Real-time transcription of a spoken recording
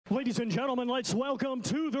Ladies and gentlemen, let's welcome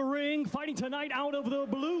to the ring, fighting tonight out of the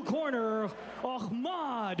blue corner,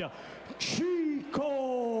 Ahmad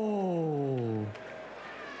Cheikho.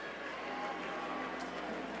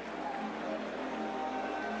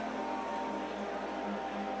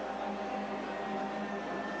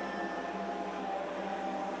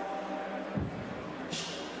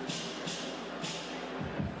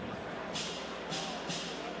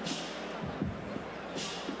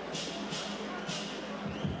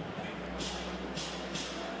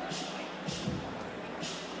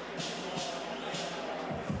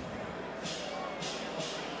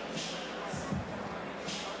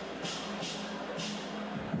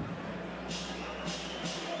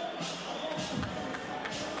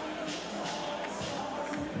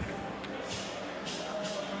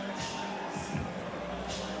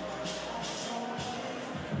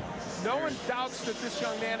 No one doubts that this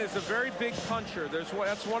young man is a very big puncher. That's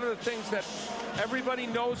one of the things that everybody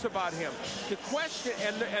knows about him. The question,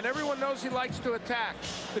 and everyone knows he likes to attack.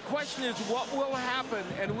 The question is, what will happen,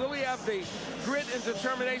 and will he have the grit and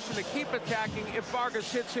determination to keep attacking if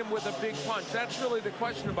Vargas hits him with a big punch? That's really the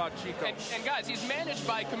question about Cheikho. And guys, he's managed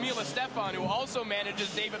by Camila Stefan, who also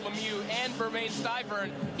manages David Lemieux and Bermain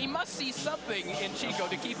Stivern. He must see something in Cheikho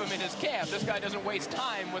to keep him in his camp. This guy doesn't waste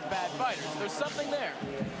time with bad fighters. There's something there.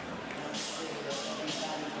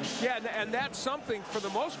 Yeah, and that something, for the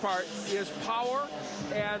most part, is power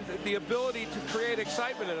and the ability to create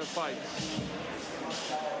excitement in a fight.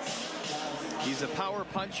 He's a power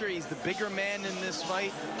puncher. He's the bigger man in this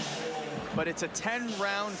fight. But it's a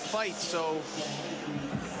 10-round fight, so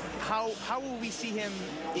how will we see him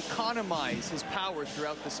economize his power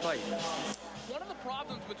throughout this fight? One of the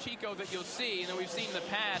problems with Cheikho that you'll see, and that we've seen in the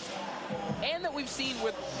past, and that we've seen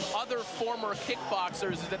with other former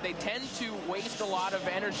kickboxers, is that they tend to waste a lot of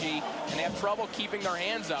energy and they have trouble keeping their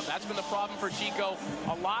hands up. That's been the problem for Cheikho.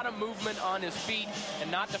 A lot of movement on his feet and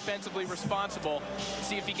not defensively responsible.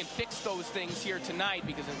 See if he can fix those things here tonight,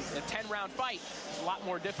 because in a 10-round fight, it's a lot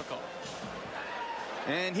more difficult.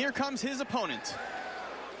 And here comes his opponent.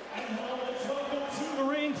 Welcome to the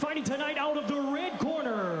ring, fighting tonight out of the red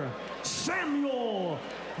corner, Samuel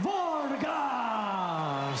Vargas.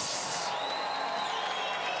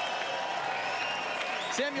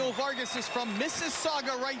 Samuel Vargas is from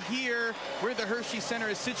Mississauga, right here where the Hershey Center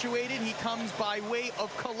is situated. He comes by way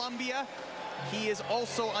of Colombia. He is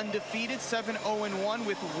also undefeated, 7-0-1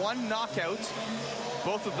 with 1 knockout.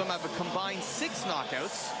 Both of them have a combined 6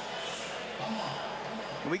 knockouts.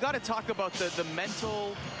 And we got to talk about the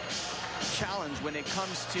mental challenge when it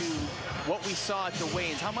comes to what we saw at the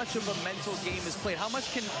weigh-ins. How much of a mental game is played? How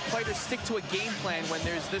much can fighters stick to a game plan when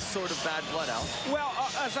there's this sort of bad blood out? Well,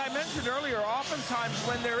 as I mentioned earlier, oftentimes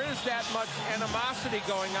when there is that much animosity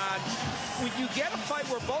going on, when you get a fight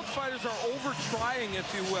where both fighters are over-trying, if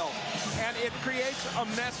you will, and it creates a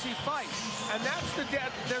messy fight. And that's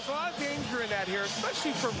there's a lot of danger in that here,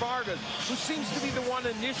 especially for Vargas, who seems to be the one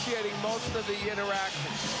initiating most of the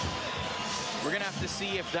interaction. We're gonna have to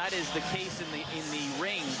see if that is the case in the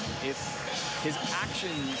ring, if his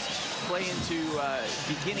actions play into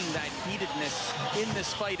beginning that heatedness in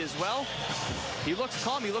this fight as well. He looks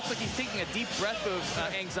calm. He looks like he's taking a deep breath of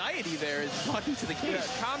anxiety there, talking to the cage. Yeah,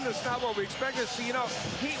 calmness, not what we expected to see. You know,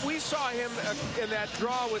 we saw him in that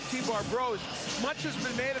draw with Tibor Broch. Much has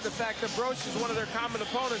been made of the fact that Broch is one of their common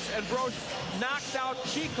opponents, and Broch knocked out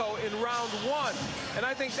Cheikho in round 1. And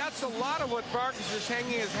I think that's a lot of what Vargas is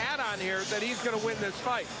hanging his hat on here, that he's going to win this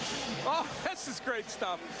fight. Oh, this is great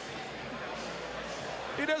stuff.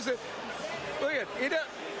 He doesn't, look at it.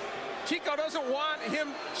 Cheikho doesn't want him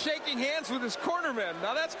shaking hands with his cornerman.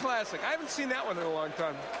 Now that's classic. I haven't seen that one in a long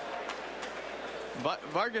time. But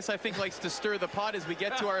Vargas, I think, likes to stir the pot as we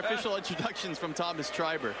get to our official introductions from Thomas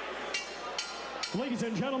Triber. Ladies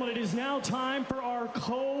and gentlemen, it is now time for our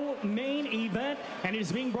co-main event, and it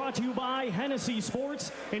is being brought to you by Hennessy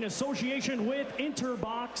Sports in association with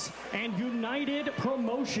Interbox and United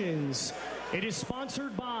Promotions. It is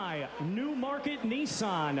sponsored by New Market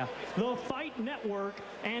Nissan, The Fight Network,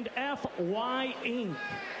 and FY Inc.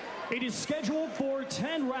 It is scheduled for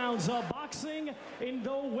 10 rounds of boxing in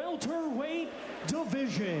the welterweight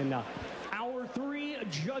division. Our 3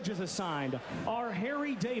 judges assigned are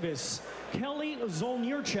Harry Davis, Kelly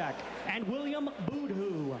Zolnierczak, and William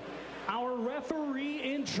Boudhou. Our referee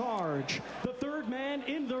in charge, the 3rd man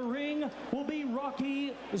in the ring, will be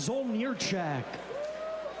Rocky Zolnierczak.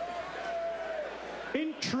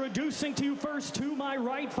 Introducing to you first, to my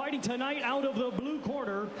right, fighting tonight out of the blue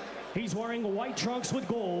corner. He's wearing white trunks with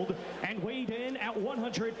gold and weighed in at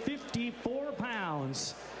 154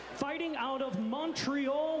 pounds. Fighting out of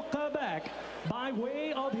Montreal, Quebec, by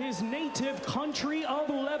way of his native country of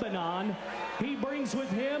Lebanon. He brings with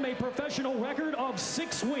him a professional record of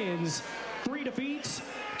 6 wins, 3 defeats,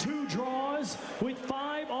 2 draws, with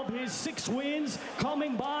 5 of his 6 wins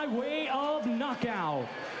coming by way of knockout.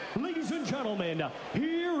 Ladies and gentlemen,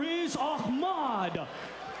 here is Ahmad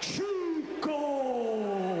Cheikho.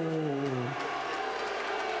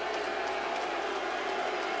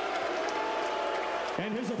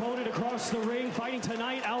 And his opponent across the ring, fighting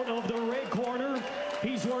tonight out of the red corner.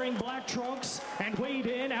 He's wearing black trunks and weighed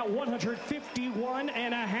in at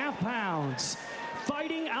 151.5 pounds.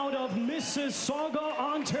 Fighting out of Mississauga,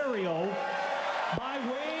 Ontario, by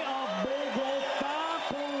way of Bogota,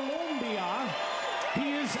 Colombia.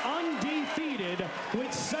 He is undefeated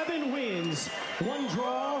with 7 wins, 1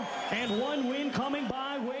 draw, and 1 win coming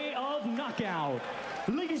by way of knockout.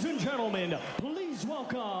 Ladies and gentlemen, please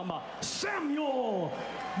welcome Samuel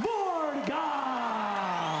Vargas.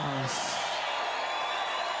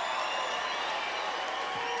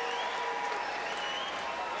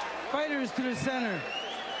 Fighters to the center.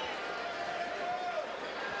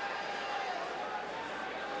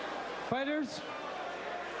 Fighters.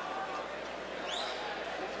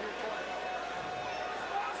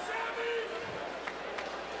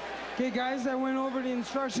 Okay, guys, I went over the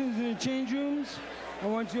instructions in the change rooms. I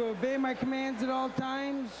want you to obey my commands at all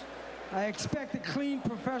times. I expect a clean,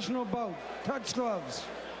 professional bout. Touch gloves.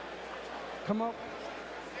 Come up.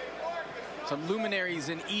 Some luminaries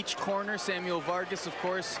in each corner. Samuel Vargas, of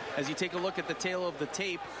course, as you take a look at the tail of the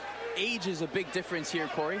tape, age is a big difference here,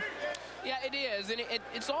 Corey. Yeah, it is, and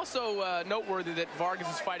it's also noteworthy that Vargas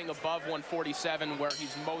is fighting above 147, where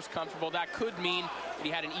he's most comfortable. That could mean that he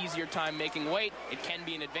had an easier time making weight. It can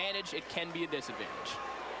be an advantage. It can be a disadvantage.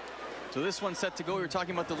 So this one's set to go. We were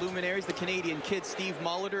talking about the luminaries, the Canadian kid Steve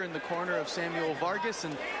Molitor in the corner of Samuel Vargas,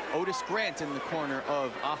 and Otis Grant in the corner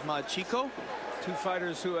of Ahmad Cheikho. 2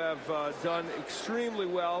 fighters who have done extremely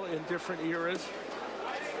well in different eras.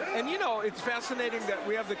 And, you know, it's fascinating that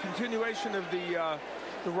we have the continuation of the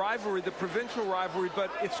rivalry, the provincial rivalry,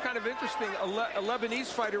 but it's kind of interesting, a Lebanese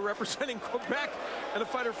fighter representing Quebec and a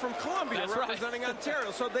fighter from Colombia representing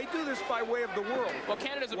Ontario. So they do this by way of the world. Well,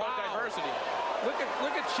 Canada's about diversity. Look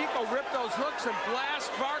at Cheikho rip those hooks and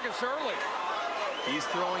blast Vargas early. He's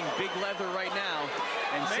throwing big leather right now,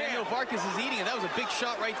 and Samuel Vargas is eating it. That was a big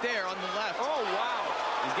shot right there on the left. Oh, wow.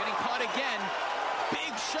 He's getting caught again.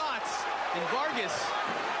 Big shots, and Vargas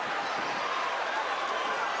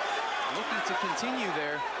looking to continue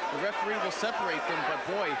there. The referee will separate them, but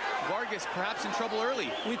boy, Vargas perhaps in trouble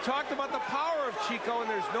early. We talked about the power of Cheikho, and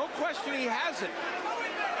there's no question he has it.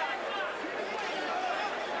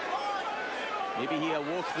 Maybe he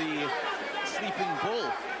awoke the sleeping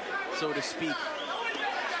bull, so to speak,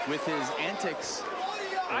 with his antics.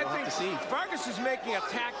 I think Vargas is making a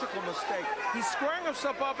tactical mistake. He's squaring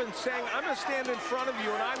himself up and saying, I'm going to stand in front of you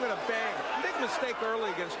and I'm going to bang. Big mistake early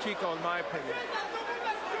against Cheikho, in my opinion.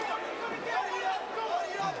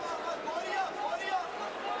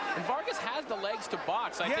 And Vargas has the legs to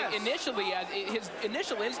box. I think initially, his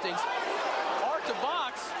initial instincts are to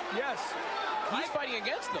box. Yes. He's fighting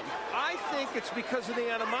against them. I think it's because of the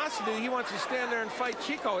animosity. He wants to stand there and fight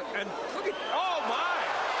Cheikho. And look at, oh my!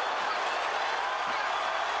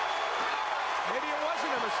 Maybe it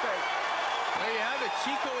wasn't a mistake. There you have it.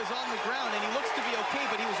 Cheikho is on the ground, and he looks to be okay,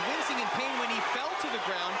 but he was wincing in pain when he fell to the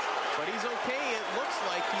ground. But he's okay. It looks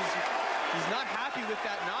like he's not happy with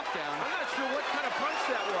that knockdown. I'm not sure what kind of punch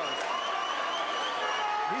that was.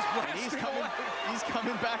 He's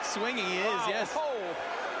coming back swinging. He is, yes. Oh.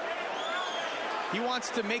 He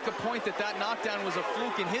wants to make a point that knockdown was a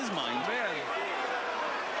fluke in his mind. Man.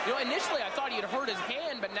 You know, initially I thought he had hurt his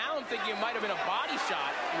hand, but now I'm thinking it might have been a body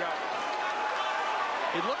shot. Yeah.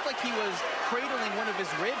 It looked like he was cradling one of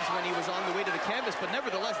his ribs when he was on the way to the canvas, but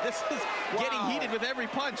nevertheless, this is getting heated with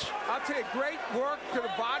every punch. I'll tell you, great work to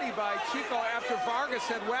the body by Cheikho after Vargas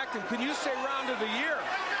had whacked him. Can you say round of the year?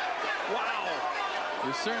 Wow.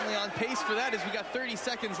 We're certainly on pace for that as we got 30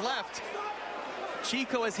 seconds left.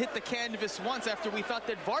 Cheikho has hit the canvas once after we thought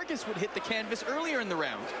that Vargas would hit the canvas earlier in the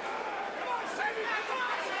round.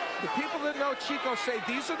 The people that know Cheikho say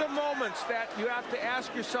these are the moments that you have to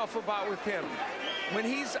ask yourself about with him. When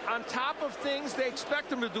he's on top of things, they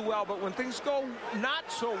expect him to do well, but when things go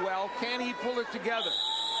not so well, can he pull it together?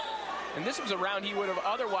 And this was a round he would have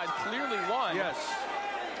otherwise clearly won. Yes.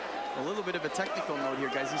 A little bit of a technical note here,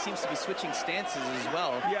 guys. He seems to be switching stances as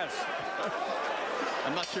well. Yes.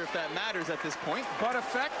 I'm not sure if that matters at this point. But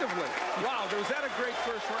effectively. Wow, was that a great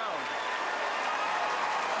first round?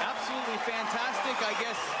 Absolutely fantastic. I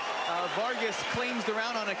guess Vargas claims the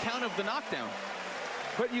round on account of the knockdown.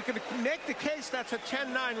 But you can make the case that's a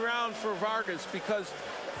 10-9 round for Vargas because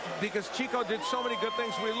Cheikho did so many good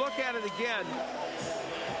things. We look at it again,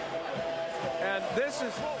 and this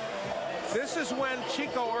is when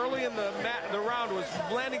Cheikho early in the round was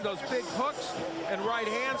landing those big hooks and right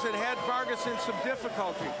hands and had Vargas in some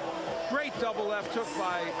difficulty. Great double left hook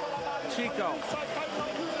by Cheikho.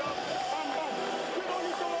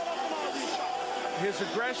 His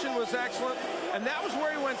aggression was excellent, and that was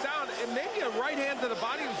where he went down. And maybe a right hand to the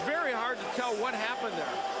body. It was very hard to tell what happened there.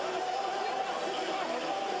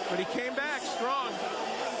 But he came back strong.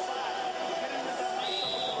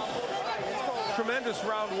 Tremendous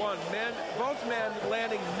round one. Both men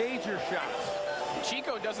landing major shots.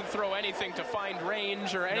 Cheikho doesn't throw anything to find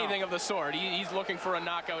range or anything of the sort. He's looking for a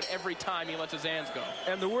knockout every time he lets his hands go.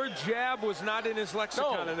 And the word jab was not in his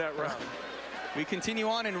lexicon in that round. We continue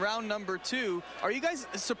on in round number 2. Are you guys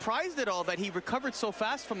surprised at all that he recovered so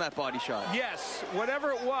fast from that body shot? Yes,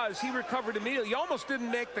 whatever it was, he recovered immediately. He almost didn't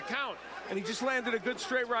make the count, and he just landed a good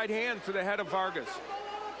straight right hand to the head of Vargas.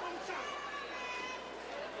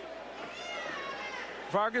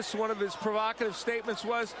 Vargas, one of his provocative statements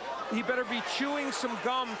was he better be chewing some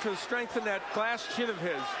gum to strengthen that glass chin of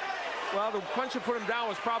his. Well, the punch that put him down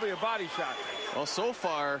was probably a body shot. Well, so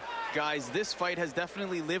far, guys, this fight has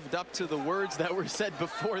definitely lived up to the words that were said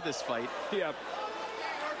before this fight. Yep.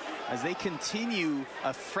 As they continue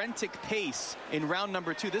a frantic pace in round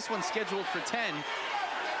number 2. This one's scheduled for 10.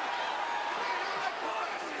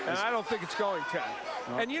 And I don't think it's going 10.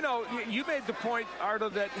 No. And you know, you made the point, Ardo,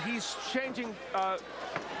 that he's changing,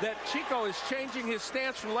 that Cheikho is changing his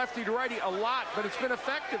stance from lefty to righty a lot, but it's been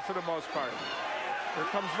effective for the most part. Here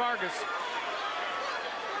comes Vargas.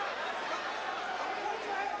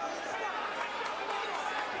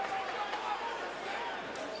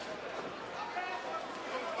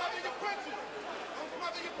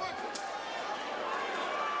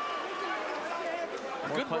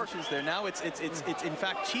 Good punches there. Now it's in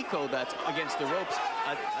fact Cheikho that's against the ropes,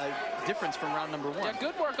 a difference from round number 1. Yeah,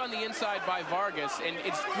 good work on the inside by Vargas, and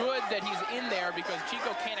it's good that he's in there because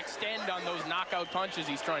Cheikho can't extend on those knockout punches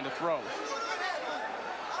he's trying to throw.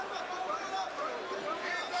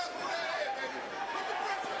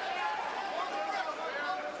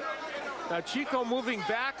 Now Cheikho moving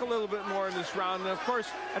back a little bit more in this round, and of course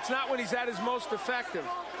that's not when he's at his most effective,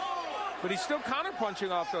 but he's still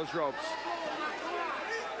counter-punching off those ropes.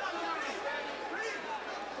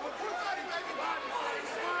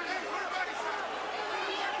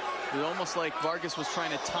 It was almost like Vargas was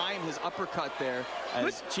trying to time his uppercut there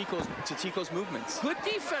as Cheikho's movements. Good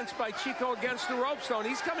defense by Cheikho against the ropes, though, and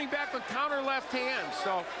he's coming back with counter left hands,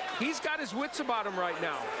 so he's got his wits about him right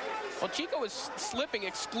now. Well, Cheikho is slipping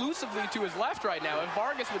exclusively to his left right now. If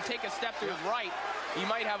Vargas would take a step to his right, he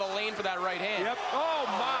might have a lane for that right hand. Yep. Oh,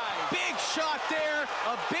 my. Big shot there.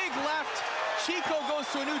 A big left. Cheikho goes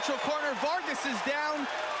to a neutral corner. Vargas is down.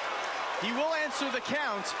 He will answer the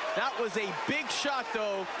count. That was a big shot,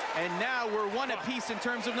 though, and now we're one apiece in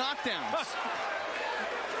terms of knockdowns.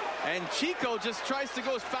 And Cheikho just tries to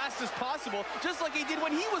go as fast as possible, just like he did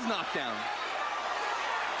when he was knocked down.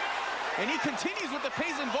 And he continues with the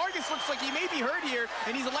pace, and Vargas looks like he may be hurt here,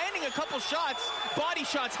 and he's landing a couple shots, body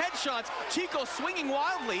shots, head shots. Cheikho swinging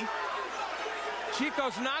wildly.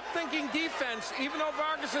 Cheikho's not thinking defense. Even though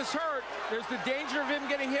Vargas is hurt, there's the danger of him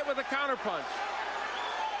getting hit with a counterpunch.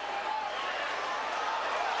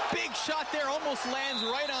 Big shot there, almost lands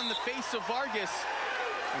right on the face of Vargas.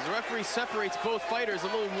 As the referee separates both fighters, a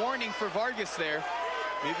little warning for Vargas there.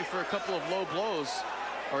 Maybe for a couple of low blows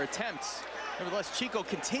or attempts. Nevertheless, Cheikho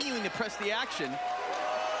continuing to press the action.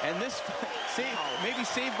 And this maybe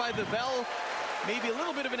saved by the bell, maybe a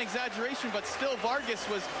little bit of an exaggeration, but still Vargas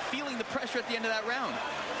was feeling the pressure at the end of that round.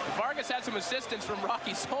 Vargas had some assistance from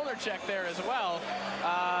Rocky Solnercheck there as well.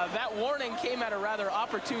 That warning came at a rather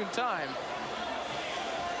opportune time.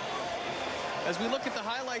 As we look at the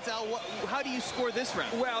highlights, Al, how do you score this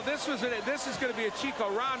round? Well, this is going to be a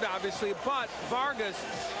Cheikho round, obviously, but Vargas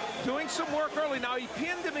doing some work early. Now, he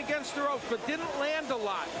pinned him against the ropes, but didn't land a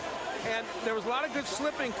lot. And there was a lot of good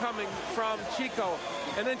slipping coming from Cheikho.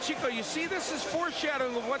 And then Cheikho, you see this is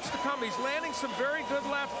foreshadowing of what's to come. He's landing some very good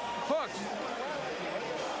left hooks.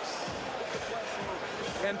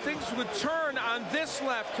 And things would turn on this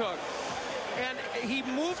left hook. And he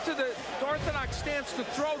moved to the orthodox stance to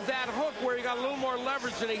throw that hook where he got a little more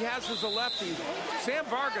leverage than he has as a lefty. Sam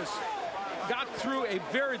Vargas got through a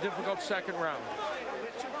very difficult second round.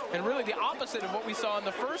 And really the opposite of what we saw in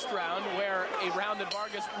the first round, where a round that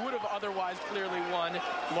Vargas would have otherwise clearly won,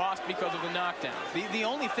 lost because of the knockdown. The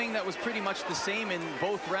only thing that was pretty much the same in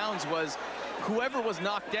both rounds was whoever was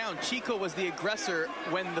knocked down, Cheikho was the aggressor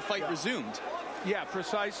when the fight resumed. Yeah,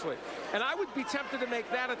 precisely. And I would be tempted to make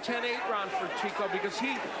that a 10-8 round for Cheikho because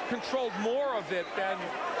he controlled more of it than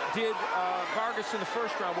did Vargas in the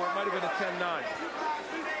first round, where it might have been a 10-9.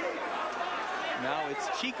 Now it's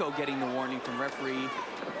Cheikho getting the warning from referee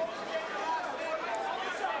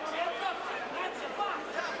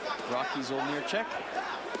Rocky Zolnierczyk.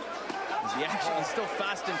 The action is still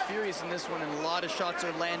fast and furious in this one, and a lot of shots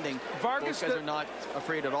are landing. Vargas, those guys are not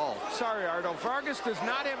afraid at all. Sorry, Ardo. Vargas does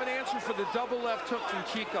not have an answer for the double left hook from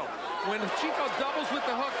Cheikho. When Cheikho doubles with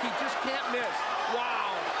the hook, he just can't miss.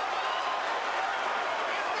 Wow.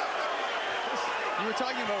 You were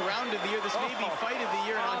talking about round of the year. This may be fight of the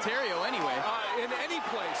year in Ontario anyway. In any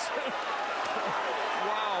place.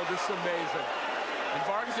 Wow, this is amazing. And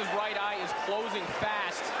Vargas's right eye is closing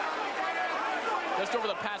fast. Just over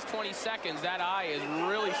the past 20 seconds, that eye is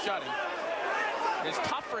really shutting. It's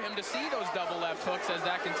tough for him to see those double left hooks as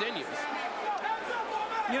that continues.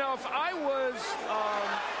 You know, if I was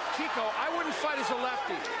Cheikho, I wouldn't fight as a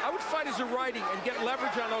lefty. I would fight as a righty and get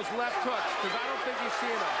leverage on those left hooks, because I don't think he's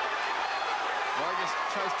seeing them. Vargas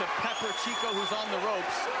tries to pepper Cheikho, who's on the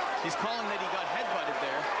ropes. He's calling that he got headbutted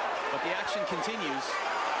there, but the action continues.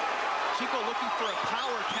 Cheikho looking for a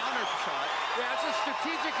power counter shot. Yeah, it's a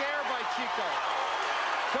strategic error by Cheikho.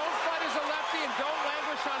 Don't fight as a lefty and don't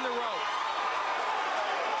languish on the rope.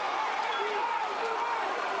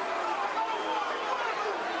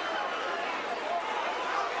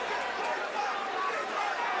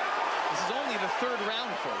 This is only the third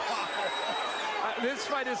round, folks. This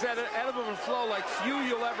fight is at an ebb of a flow like few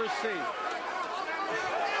you'll ever see.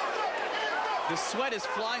 The sweat is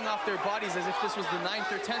flying off their bodies as if this was the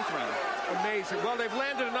 9th or 10th round. Amazing. Well, they've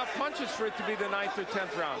landed enough punches for it to be the 9th or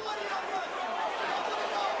 10th round.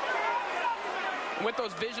 With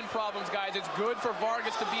those vision problems, guys, it's good for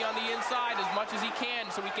Vargas to be on the inside as much as he can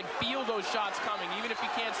so he can feel those shots coming, even if he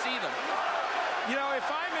can't see them. You know, if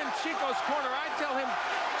I'm in Chico's corner, I'd tell him,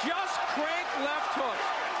 just crank left hook.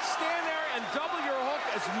 Stand there and double your hook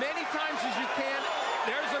as many times as you can.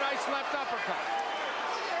 There's a nice left uppercut.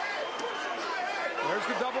 There's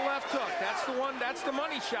the double left hook. That's the one, that's the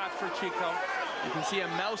money shot for Cheikho. You can see a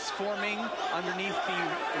mouse forming underneath the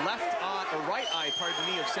left eye, or right eye, pardon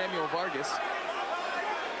me, of Samuel Vargas.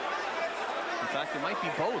 In fact, it might be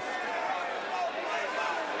both.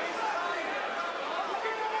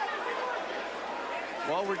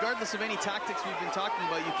 Well, regardless of any tactics we've been talking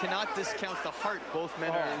about, you cannot discount the heart both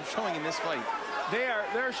men are showing in this fight.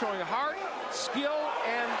 They're showing heart, skill,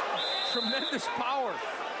 and tremendous power.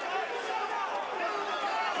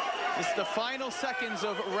 This is the final seconds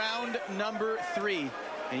of round number 3,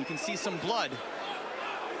 and you can see some blood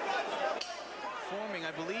forming.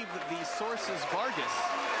 I believe that the source is Vargas.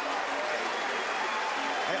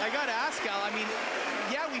 I gotta ask, Al, I mean,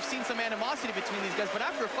 yeah, we've seen some animosity between these guys, but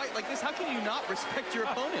after a fight like this, how can you not respect your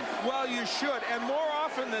opponent? Well, you should, and more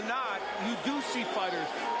often than not, you do see fighters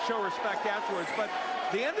show respect afterwards, but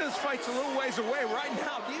the end of this fight's a little ways away. Right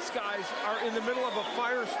now, these guys are in the middle of a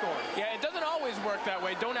firestorm. Yeah, it doesn't always work that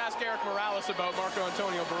way. Don't ask Eric Morales about Marco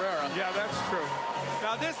Antonio Barrera. Yeah, that's true.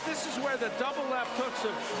 Now, this is where the double left hooks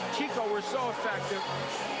of Cheikho were so effective.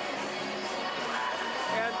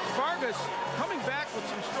 And Vargas coming back with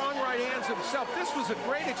some strong right hands himself. This was a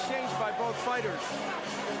great exchange by both fighters.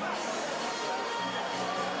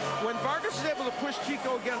 When Vargas is able to push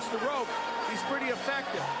Cheikho against the rope, he's pretty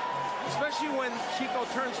effective, especially when Cheikho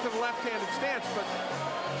turns to the left-handed stance. But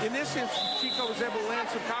in this instance, Cheikho was able to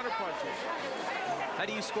land some counter punches. How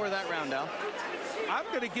do you score that round, Al? I'm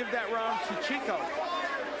going to give that round to Cheikho.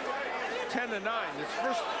 10-9. It's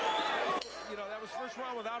first, you know, that was first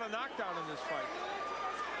round without a knockdown in this fight.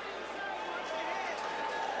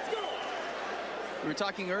 We were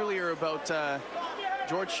talking earlier about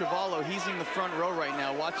George Chuvalo. He's in the front row right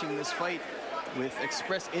now watching this fight with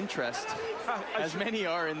express interest, as many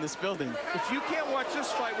are in this building. If you can't watch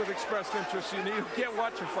this fight with expressed interest, you can't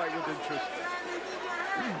watch a fight with interest.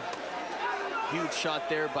 Huge shot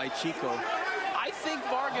there by Cheikho. I think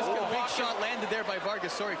Vargas can big walk shot landed there by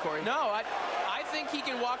Vargas. Sorry, Corey. No, I think he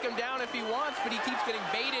can walk him down if he wants, but he keeps getting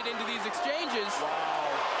baited into these exchanges. Wow.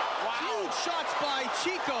 Huge shots by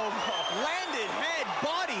Cheikho. Landed, head,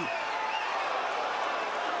 body.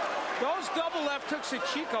 Those double left hooks at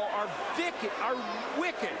Cheikho are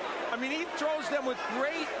wicked. I mean, he throws them with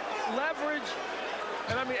great leverage.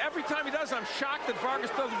 And I mean, every time he does, I'm shocked that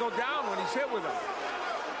Vargas doesn't go down when he's hit with them.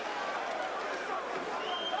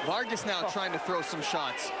 Vargas now trying to throw some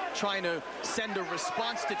shots, trying to send a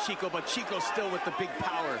response to Cheikho, but Cheikho still with the big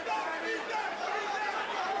power.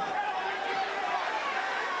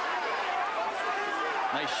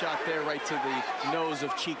 Nice shot there right to the nose of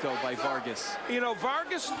Cheikho by Vargas. You know,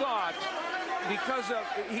 Vargas thought because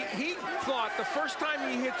he thought the first time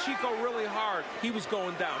he hit Cheikho really hard, he was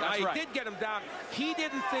going down. That's now, right. He did get him down. He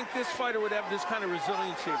didn't think this fighter would have this kind of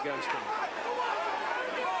resiliency against him.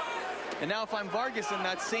 And now if I'm Vargas in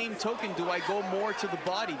that same token, do I go more to the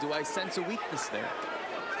body? Do I sense a weakness there?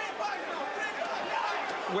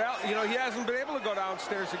 Well, you know, he hasn't been able to go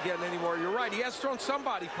downstairs again anymore. You're right. He has thrown some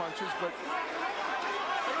body punches, but...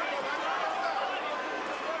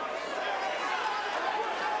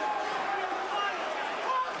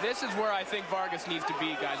 This is where I think Vargas needs to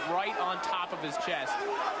be, guys, right on top of his chest.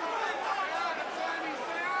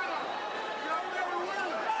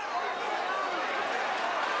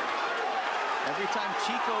 Every time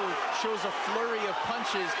Cheikho shows a flurry of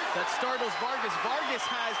punches that startles Vargas, Vargas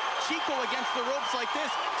has Cheikho against the ropes like this,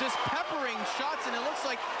 just peppering shots, and it looks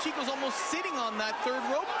like Chico's almost sitting on that third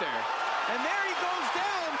rope there. And there he goes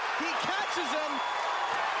down, he catches him,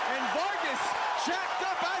 and Vargas jacked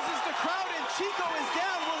up, as is the crowd, and Cheikho is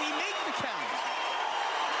down. Will he make the count?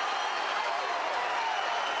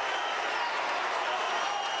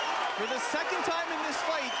 For the second time in this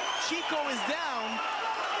fight, Cheikho is down.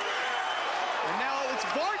 And now it's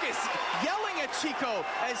Vargas yelling at Cheikho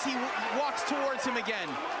as he walks towards him again.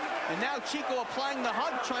 And now Cheikho applying the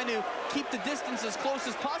hug, trying to keep the distance as close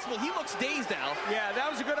as possible. He looks dazed, Al. Yeah, that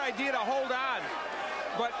was a good idea to hold on.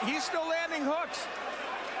 But he's still landing hooks.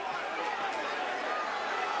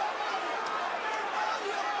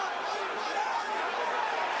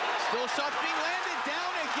 Still shots being landed.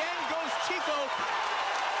 Down again goes Cheikho.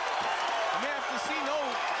 I may have to see, no,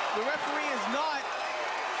 the referee is not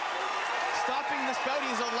stopping this bout.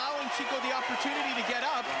 He's allowing Cheikho the opportunity to get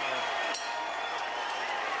up.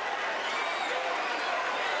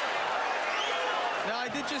 Now, I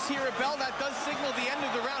did just hear a bell that does signal the end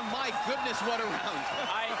of the round. My goodness, what a round.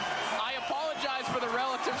 I apologize for the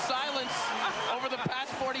relative silence over the past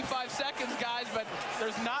 45 seconds, guys, but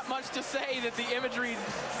there's not much to say that the imagery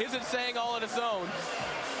isn't saying all on its own.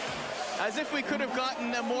 As if we could have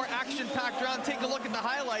gotten a more action-packed round. Take a look at the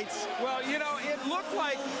highlights. Well, you know, it looked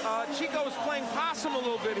like Cheikho was playing possum a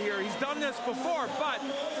little bit here. He's done this before, but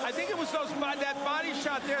I think it was that body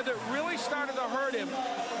shot there that really started to hurt him.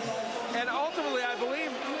 And ultimately, I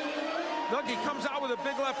believe, look, he comes out with a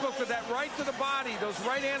big left hook with that right to the body. Those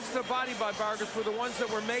right hands to the body by Vargas were the ones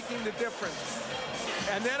that were making the difference.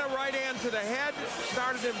 And then a right hand to the head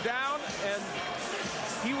started him down, and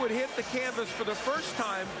he would hit the canvas for the first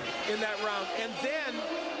time in that round. And then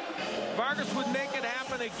Vargas would make it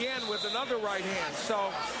happen again with another right hand.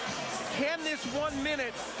 So can this 1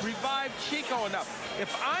 minute revive Cheikho enough?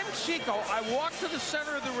 If I'm Cheikho, I walk to the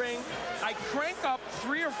center of the ring, I crank up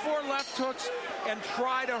 3 or 4 left hooks and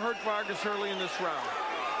try to hurt Vargas early in this round.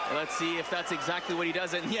 Let's see if that's exactly what he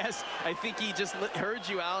does. And yes, I think he just heard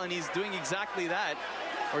you, Al, and he's doing exactly that.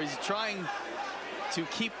 Or he's trying to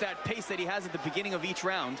keep that pace that he has at the beginning of each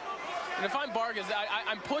round. And if I'm Vargas,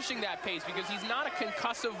 I'm pushing that pace because he's not a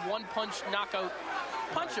concussive one-punch knockout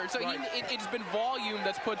puncher. So Right. It's been volume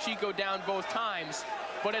that's put Cheikho down both times.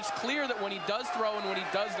 But it's clear that when he does throw and when he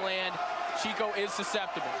does land, Cheikho is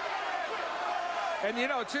susceptible. And, you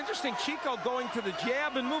know, it's interesting, Cheikho going to the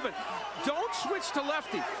jab and movement. Don't switch to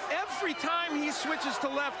lefty. Every time he switches to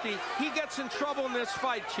lefty, he gets in trouble in this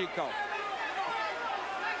fight, Cheikho.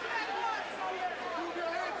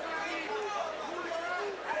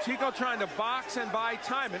 Cheikho trying to box and buy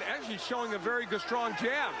time and actually showing a very good, strong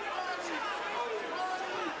jab.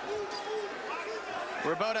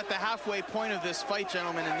 We're about at the halfway point of this fight,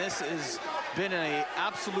 gentlemen, and this has been an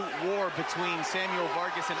absolute war between Samuel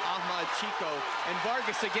Vargas and Ahmad Cheikho. And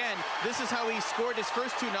Vargas, again, this is how he scored his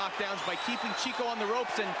first 2 knockdowns, by keeping Cheikho on the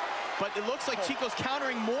ropes. But it looks like Cheiko's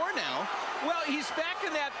countering more now. Well, he's back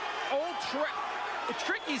in that old trick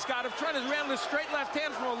he's got of trying to round the straight left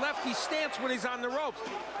hand from a lefty stance when he's on the ropes.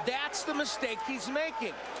 That's the mistake he's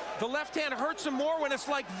making. The left hand hurts him more when it's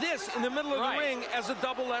like this in the middle of the ring as a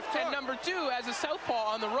double left hook. And number 2, as a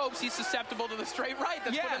southpaw on the ropes, he's susceptible to the straight right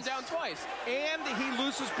that's put him down twice. And he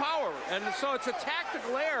loses power. And so it's a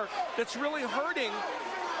tactical error that's really hurting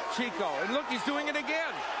Cheikho. And look, he's doing it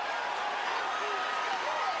again.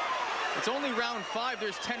 It's only round 5.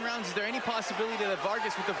 There's 10 rounds. Is there any possibility that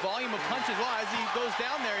Vargas, with the volume of punches, well, as he goes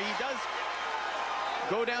down there, he does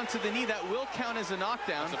go down to the knee? That will count as a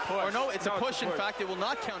knockdown. It's a push. Or no, it's a push. In fact, it will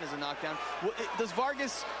not count as a knockdown. Does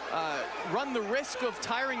Vargas run the risk of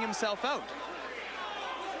tiring himself out?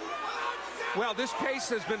 Well, this pace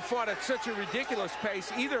has been fought at such a ridiculous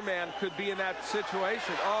pace. Either man could be in that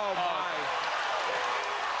situation. Oh, my.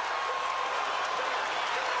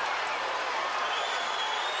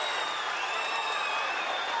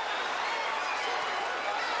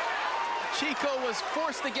 Cheikho was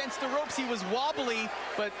forced against the ropes. He was wobbly,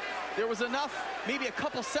 but there was enough, maybe a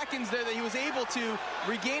couple seconds there, that he was able to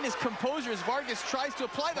regain his composure as Vargas tries to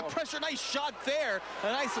apply the pressure. Nice shot there.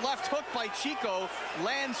 A nice left hook by Cheikho.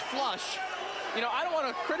 Lands flush. You know, I don't want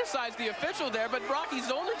to criticize the official there, but Rocky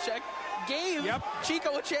Zolnicek gave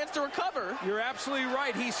Cheikho a chance to recover. You're absolutely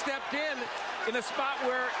right. He stepped in a spot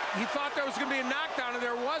where he thought there was going to be a knockdown, and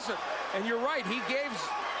there wasn't. And you're right. He gave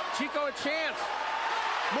Cheikho a chance.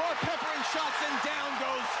 More peppering shots, and down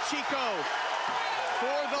goes Cheikho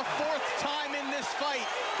for the 4th time in this fight.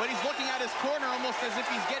 But he's looking at his corner almost as if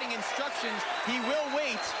he's getting instructions. He will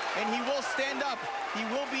wait, and he will stand up. He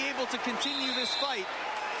will be able to continue this fight.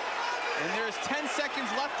 And there's 10 seconds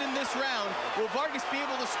left in this round. Will Vargas be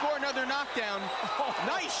able to score another knockdown?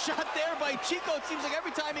 Nice shot there by Cheikho. It seems like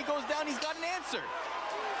every time he goes down, he's got an answer.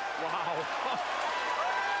 Wow.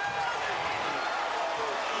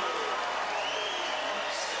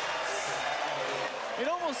 It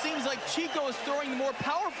almost seems like Cheikho is throwing the more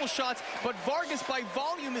powerful shots, but Vargas, by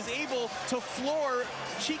volume, is able to floor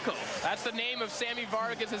Cheikho. That's the name of Sammy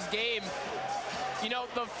Vargas' game. You know,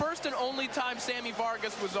 the first and only time Sammy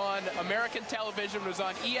Vargas was on American television was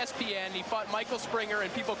on ESPN. He fought Michael Springer,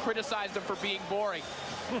 and people criticized him for being boring.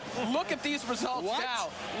 Look at these results now.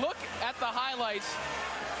 Look at the highlights.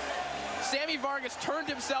 Sammy Vargas turned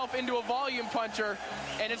himself into a volume puncher,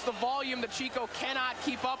 and it's the volume that Cheikho cannot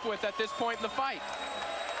keep up with at this point in the fight.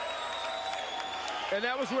 And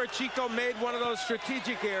that was where Cheikho made one of those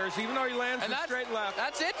strategic errors, even though he lands a straight left.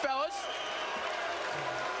 That's it, fellas.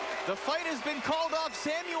 The fight has been called off.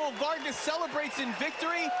 Samuel Vargas celebrates in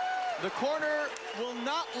victory. The corner will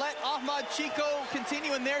not let Ahmad Cheikho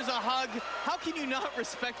continue, and there's a hug. How can you not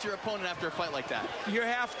respect your opponent after a fight like that? You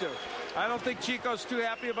have to. I don't think Chico's too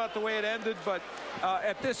happy about the way it ended, but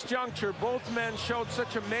at this juncture, both men showed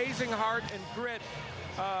such amazing heart and grit.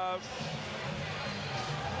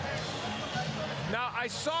 Now, I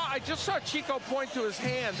just saw Cheikho point to his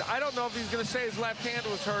hand. I don't know if he's going to say his left hand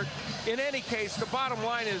was hurt. In any case, the bottom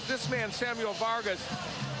line is this man, Samuel Vargas,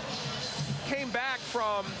 came back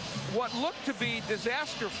from what looked to be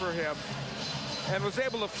disaster for him and was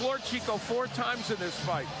able to floor Cheikho 4 times in this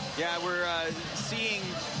fight. Yeah, we're seeing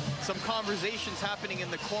some conversations happening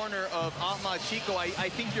in the corner of Ahmad Cheikho. I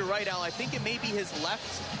think you're right, Al. I think it may be his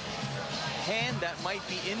left hand that might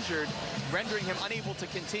be injured, rendering him unable to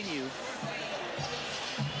continue.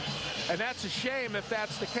 And that's a shame if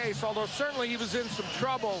that's the case, although certainly he was in some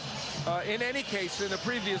trouble in any case in the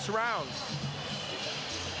previous round.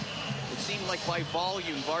 It seemed like by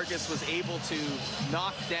volume, Vargas was able to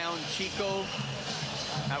knock down Cheikho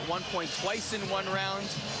at one point twice in one round.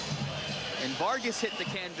 And Vargas hit the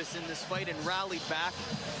canvas in this fight and rallied back.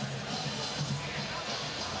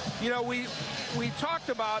 You know, we talked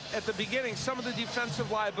about at the beginning some of the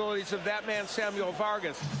defensive liabilities of that man, Samuel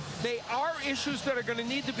Vargas. They are issues that are going to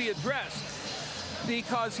need to be addressed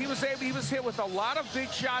because he was hit with a lot of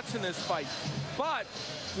big shots in this fight. But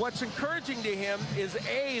what's encouraging to him is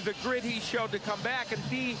A, the grit he showed to come back, and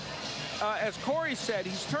B, as Corey said,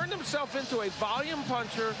 he's turned himself into a volume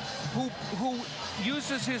puncher who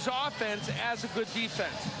uses his offense as a good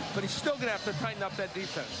defense. But he's still going to have to tighten up that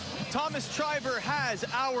defense. Thomas Triber has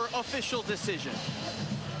our official decision.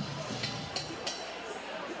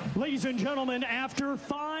 Ladies and gentlemen, after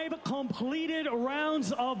 5 completed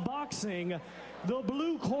rounds of boxing, the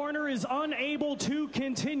blue corner is unable to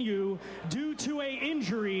continue due to an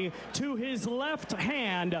injury to his left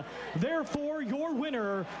hand. Therefore, your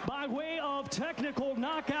winner by way of technical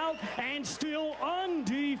knockout and still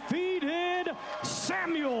undefeated,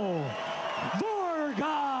 Samuel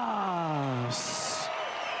Vargas.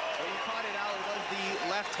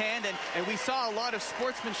 Left hand, and we saw a lot of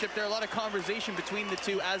sportsmanship there, a lot of conversation between the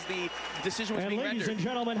two as the decision was being rendered. Ladies and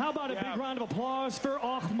gentlemen, how about a big round of applause for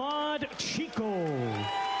Ahmad Cheikho?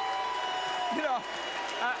 You know,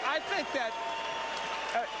 I think that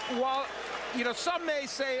while, you know, some may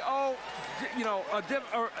say, oh, you know,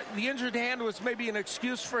 the injured hand was maybe an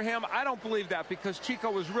excuse for him. I don't believe that because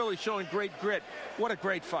Cheikho was really showing great grit. What a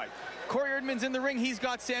great fight. Corey Erdman's in the ring. He's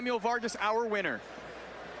got Samuel Vargas, our winner.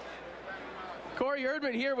 Corey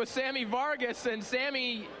Erdman here with Sammy Vargas, and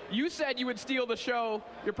Sammy, you said you would steal the show.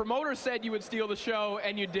 Your promoter said you would steal the show,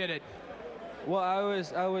 and you did it. Well, I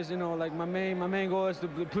always, you know, like my main goal is to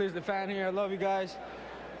please the fan here. I love you guys.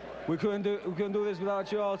 We couldn't do this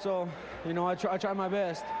without you all, so you know, I try my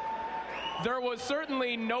best. There was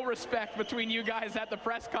certainly no respect between you guys at the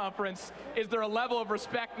press conference. Is there a level of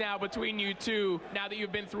respect now between you two now that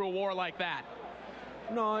you've been through a war like that?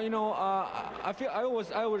 No, you know, I always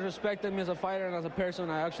respect him as a fighter and as a person.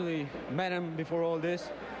 I actually met him before all this,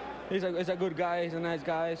 he's a good guy. He's a nice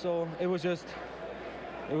guy. So it was just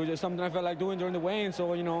something I felt like doing during the weigh-in.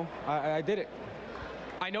 So, you know, I did it.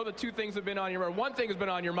 I know the two things have been on your mind. One thing has been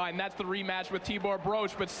on your mind, and that's the rematch with Tibor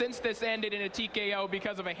Broch. But since this ended in a TKO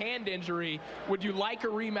because of a hand injury, would you like a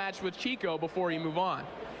rematch with Cheikho before you move on?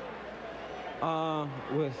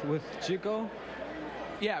 With Cheikho?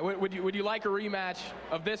 Yeah. Would you like a rematch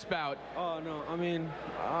of this bout? Oh no. I mean,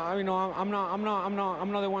 I'm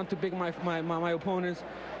not the one to pick my opponents.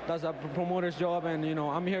 That's a promoter's job, and you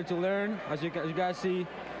know, I'm here to learn. As you guys see,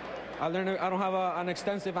 I don't have an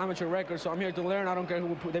extensive amateur record, so I'm here to learn. I don't care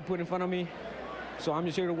who they put in front of me. So I'm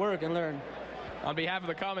just here to work and learn. On behalf of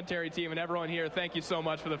the commentary team and everyone here, thank you so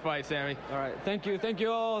much for the fight, Sammy. All right, thank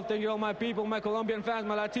you all my people, my Colombian fans,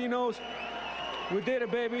 my Latinos. We did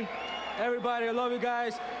it, baby. Everybody, I love you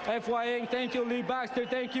guys. FYA, thank you. Lee Baxter,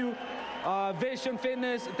 thank you. Vision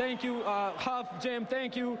Fitness, thank you. Huff Gym,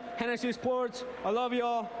 thank you. Hennessy Sports, I love you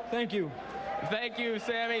all. Thank you. Thank you,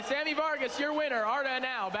 Sammy. Sammy Vargas, your winner. Arda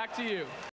now, back to you.